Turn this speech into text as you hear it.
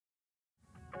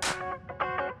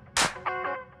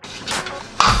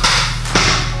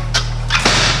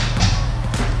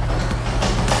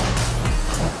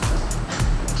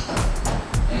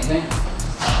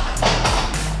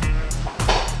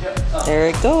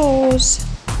it goes.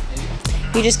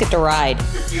 You just get to ride. It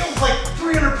feels like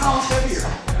 300 pounds heavier.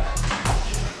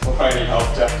 We'll probably need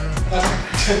help, Jeff.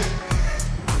 Actually,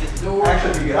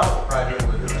 if you get out, we'll probably be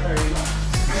able to do it. There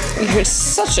you go. You're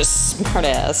such a smart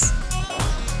ass.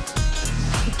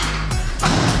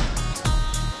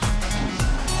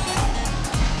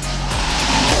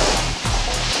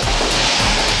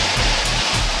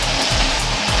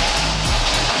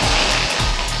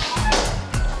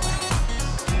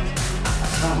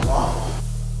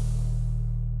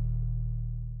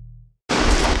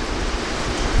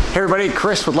 Hey everybody,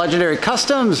 Chris with Legendary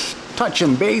Customs,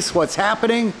 touching base, what's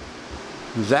happening?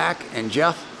 Zach and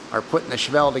Jeff are putting the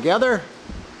Chevelle together,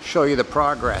 show you the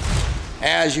progress.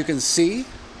 As you can see,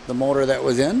 the motor that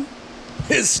was in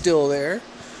is still there.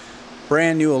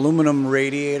 Brand new aluminum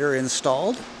radiator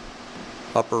installed,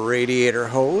 upper radiator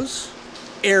hose,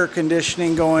 air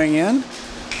conditioning going in.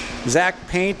 Zach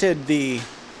painted the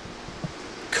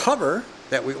cover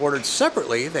that we ordered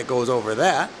separately that goes over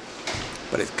that,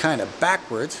 but it's kind of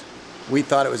backwards. We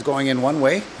thought it was going in one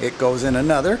way, it goes in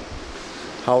another,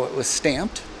 how it was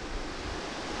stamped.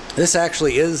 This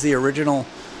actually is the original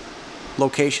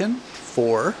location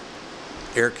for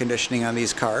air conditioning on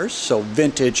these cars, so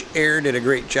Vintage Air did a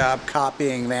great job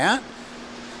copying that.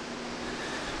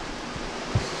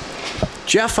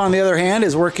 Jeff, on the other hand,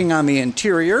 is working on the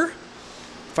interior.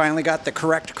 Finally got the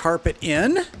correct carpet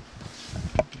in.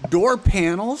 Door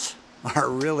panels are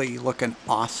really looking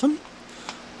awesome.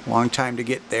 Long time to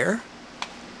get there.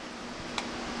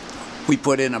 We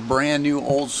put in a brand new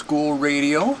old school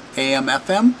radio, AM,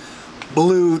 FM,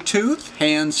 Bluetooth,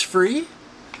 hands-free,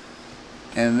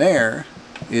 and there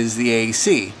is the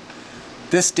AC.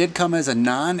 This did come as a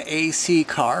non-AC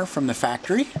car from the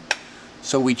factory,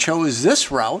 so we chose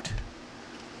this route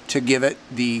to give it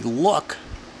the look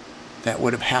that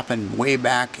would have happened way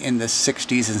back in the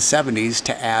 60s and 70s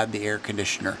to add the air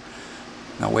conditioner.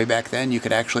 Now, way back then, you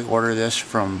could actually order this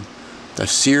from the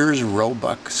Sears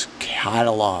Roebuck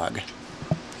catalog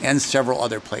and several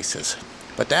other places.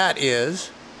 But that is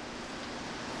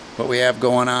what we have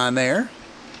going on there.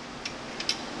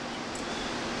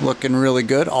 Looking really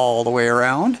good all the way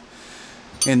around.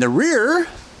 In the rear,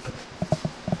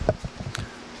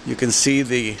 you can see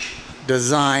the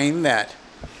design that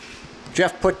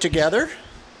Jeff put together.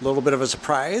 A little bit of a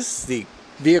surprise. The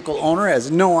vehicle owner has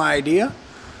no idea.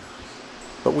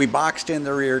 But we boxed in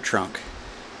the rear trunk.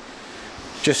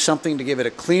 Just something to give it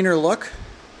a cleaner look.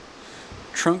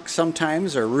 Trunks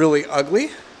sometimes are really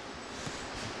ugly.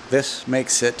 This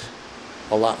makes it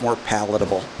a lot more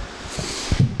palatable.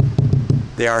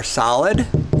 They are solid.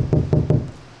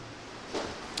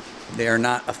 They are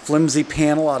not a flimsy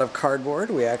panel out of cardboard.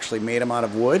 We actually made them out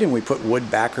of wood, and we put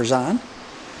wood backers on.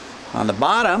 On the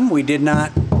bottom, we did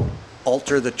not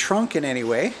alter the trunk in any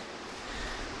way.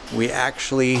 We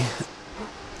actually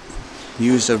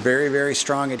used a very, very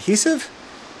strong adhesive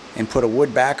and put a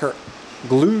wood backer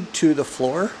glued to the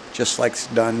floor, just like it's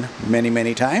done many,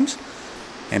 many times,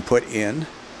 and put in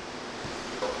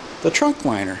the trunk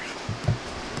liner.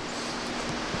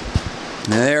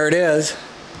 And there it is,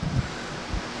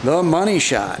 the money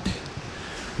shot.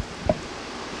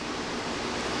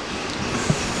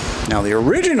 Now the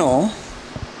original,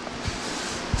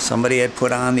 somebody had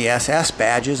put on the SS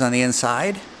badges on the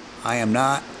inside. I am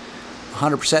not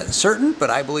 100% certain, but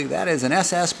I believe that is an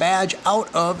SS badge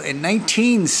out of a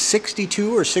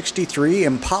 1962 or 63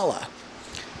 Impala.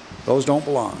 Those don't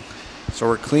belong. So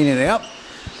we're cleaning it up,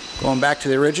 going back to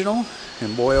the original,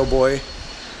 and boy oh boy,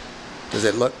 does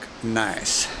it look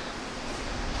nice.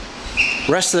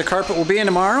 Rest of the carpet will be in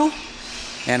tomorrow,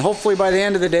 and hopefully by the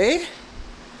end of the day,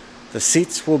 the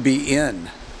seats will be in.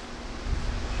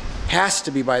 Has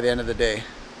to be by the end of the day.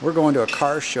 We're going to a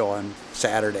car show on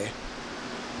Saturday.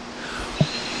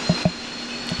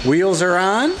 Wheels are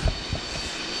on,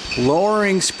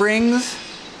 lowering springs.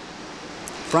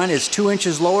 Front is 2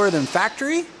 inches lower than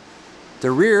factory. The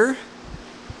rear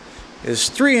is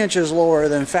 3 inches lower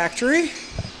than factory.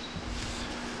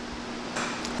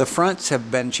 The fronts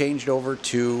have been changed over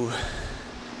to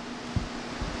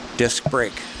disc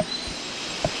brake.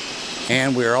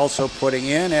 And we're also putting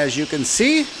in, as you can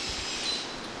see,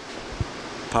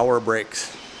 power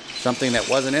brakes. Something that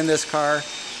wasn't in this car,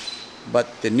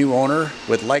 but the new owner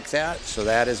would like that, so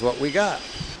that is what we got.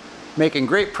 Making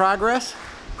great progress.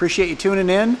 Appreciate you tuning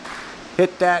in.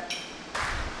 Hit that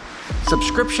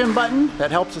subscription button,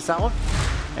 that helps us out.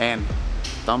 And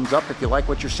thumbs up if you like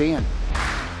what you're seeing.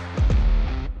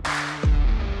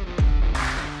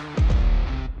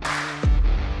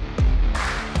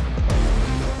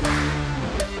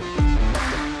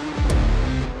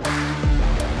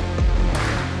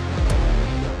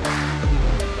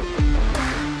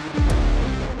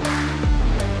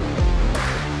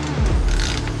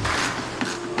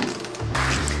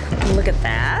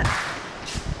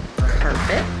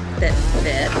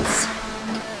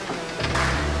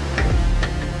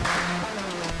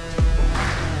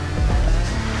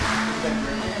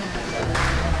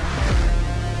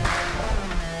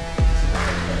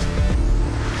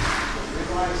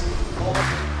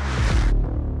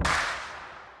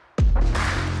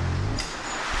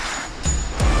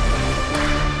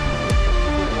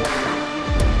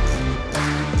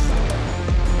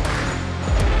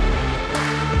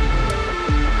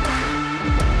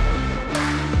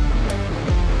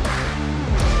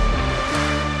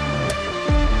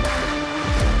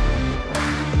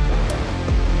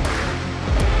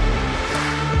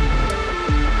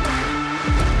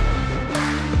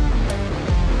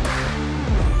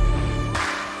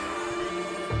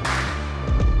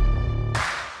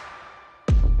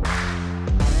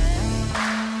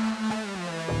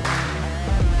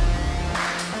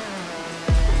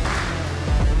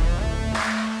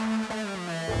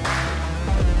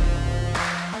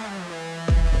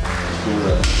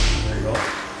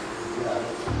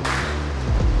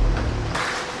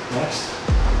 Next.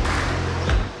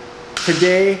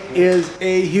 Today is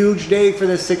a huge day for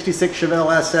this 66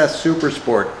 Chevelle SS Super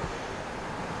Sport.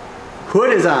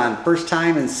 Hood is on, first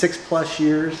time in 6+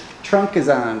 years. Trunk is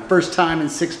on, first time in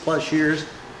 6+ years.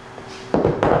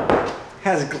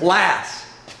 Has glass,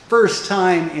 first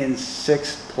time in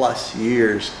 6+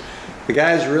 years. The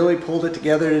guys really pulled it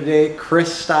together today.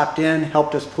 Chris stopped in,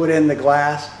 helped us put in the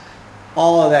glass.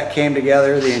 All of that came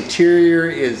together. The interior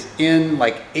is in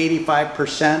like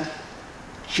 85%.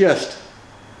 Just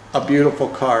a beautiful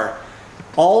car.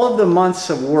 All of the months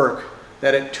of work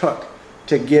that it took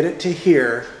to get it to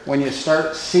here, when you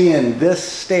start seeing this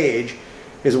stage,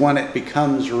 is when it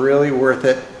becomes really worth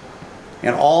it.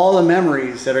 And all the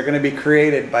memories that are going to be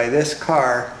created by this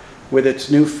car with its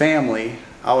new family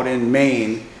out in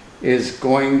Maine is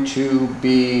going to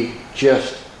be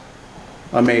just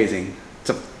amazing. It's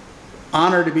an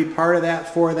honor to be part of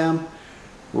that for them.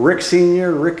 Rick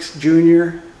Sr., Rick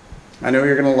Jr., I know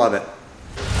you're going to love it.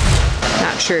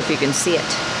 Not sure if you can see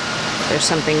it. There's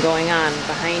something going on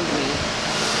behind me.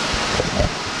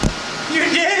 You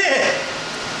did it!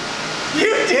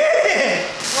 You did it!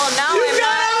 Well, now You I'm got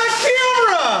not. it on the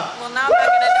camera! Well, now I'm not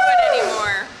gonna do it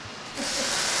anymore.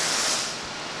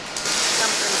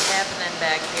 Something's happening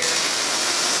back here.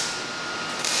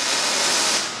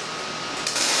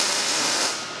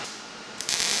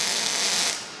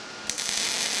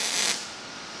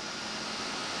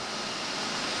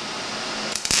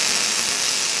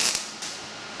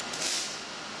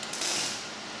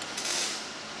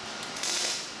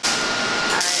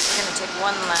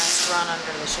 One last run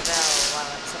under the Chevelle while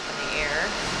it's up in the air.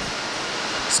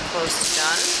 It's close to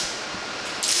done.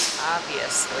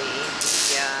 Obviously,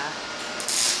 the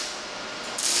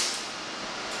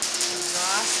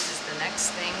exhaust is the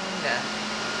next thing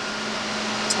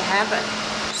to happen.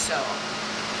 So,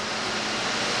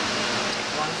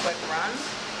 take one quick run,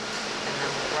 and then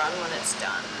we'll run when it's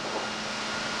done.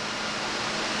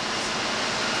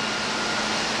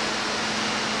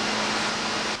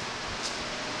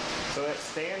 So that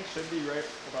stand should be right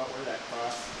about where that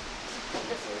cross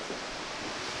is.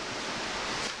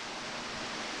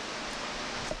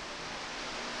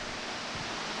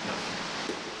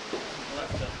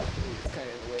 Left up. It's kind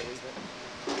of in the way, isn't it?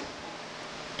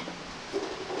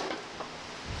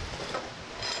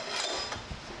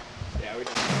 Yeah, we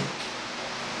don't.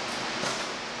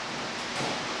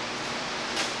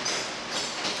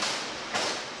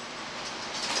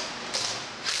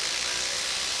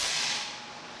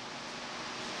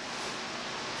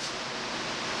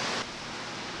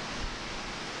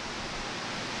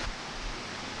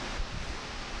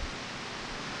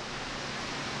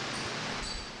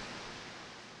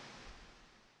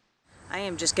 I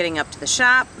am just getting up to the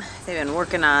shop. They've been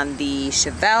working on the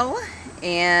Chevelle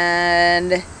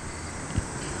and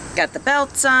got the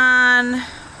belts on,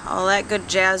 all that good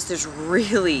jazz. There's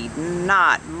really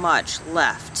not much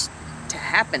left to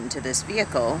happen to this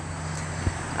vehicle.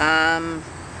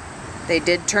 They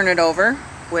did turn it over,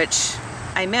 which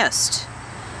I missed.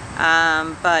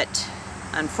 But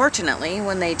unfortunately,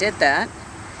 when they did that,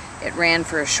 it ran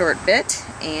for a short bit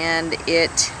and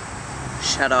it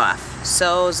shut off.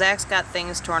 So Zach's got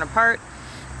things torn apart.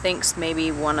 Thinks maybe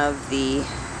one of the,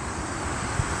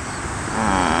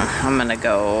 I'm gonna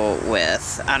go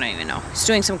with, I don't even know. He's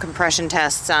doing some compression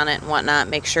tests on it and whatnot,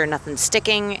 make sure nothing's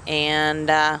sticking, and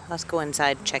let's go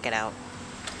inside and check it out.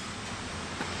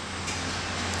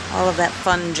 All of that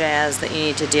fun jazz that you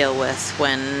need to deal with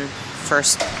when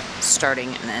first starting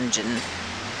an engine.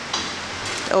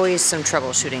 Always some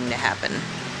troubleshooting to happen.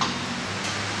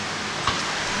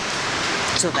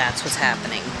 So that's what's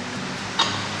happening.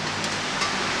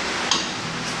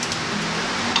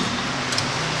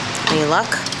 Any luck?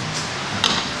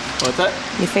 What's that?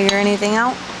 You figure anything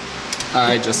out?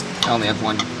 I only have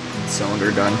one cylinder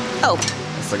done. Oh.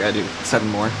 So I gotta do 7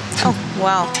 more. Oh,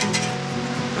 wow.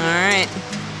 Alright.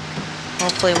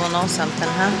 Hopefully we'll know something,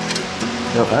 huh?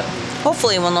 You know what?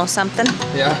 Hopefully we'll know something.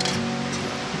 Yeah.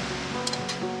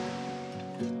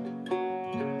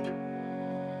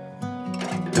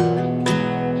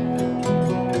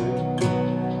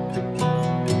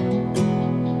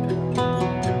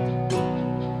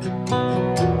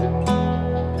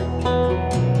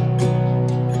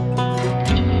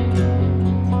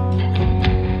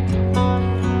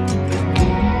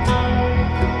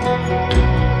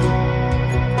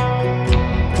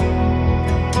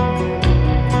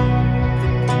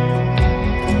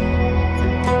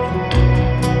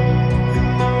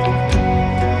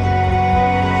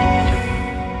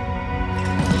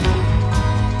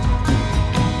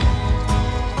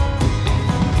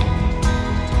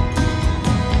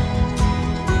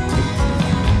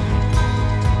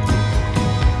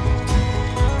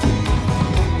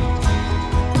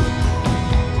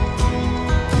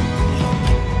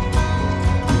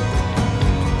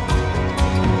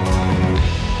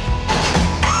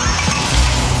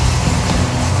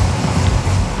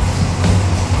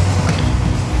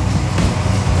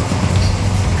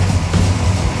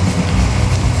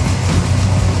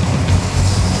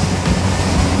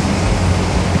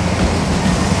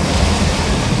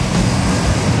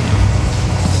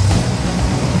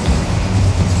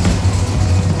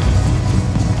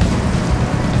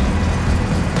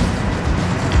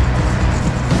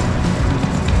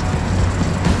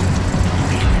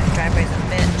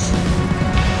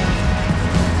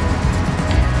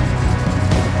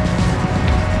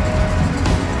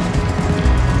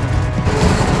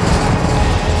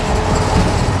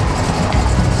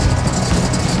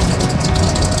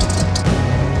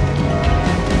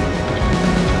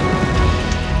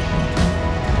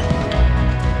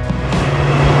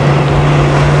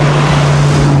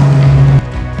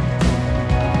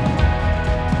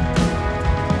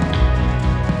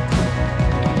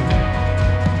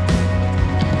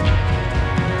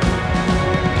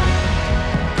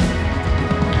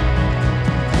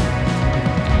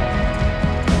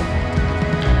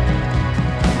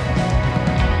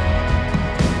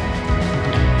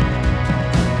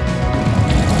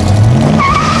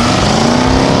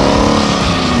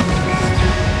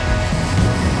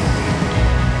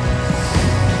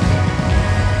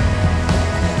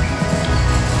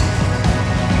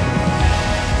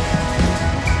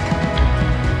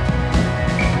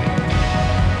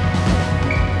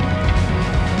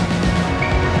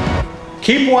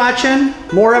 Keep watching,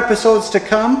 more episodes to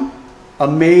come.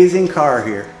 Amazing car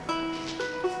here.